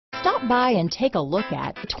Stop by and take a look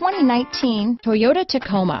at the 2019 Toyota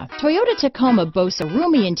Tacoma. Toyota Tacoma boasts a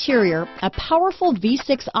roomy interior, a powerful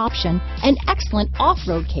V6 option, and excellent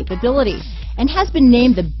off-road capability, and has been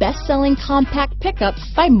named the best-selling compact pickup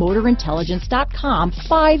by MotorIntelligence.com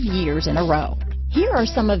 5 years in a row. Here are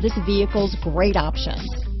some of this vehicle's great options: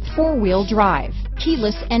 four-wheel drive,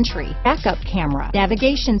 keyless entry, backup camera,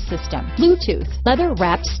 navigation system, Bluetooth,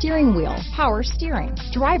 leather-wrapped steering wheel, power steering,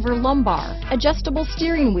 driver lumbar, adjustable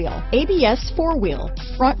steering wheel, ABS four-wheel,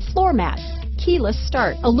 front floor mats, keyless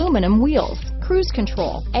start, aluminum wheels, cruise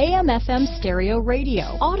control, AM/FM stereo radio,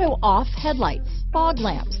 auto-off headlights, fog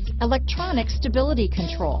lamps, electronic stability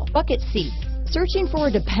control, bucket seats. Searching for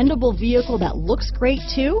a dependable vehicle that looks great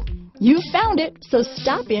too? You found it, so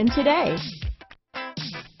stop in today.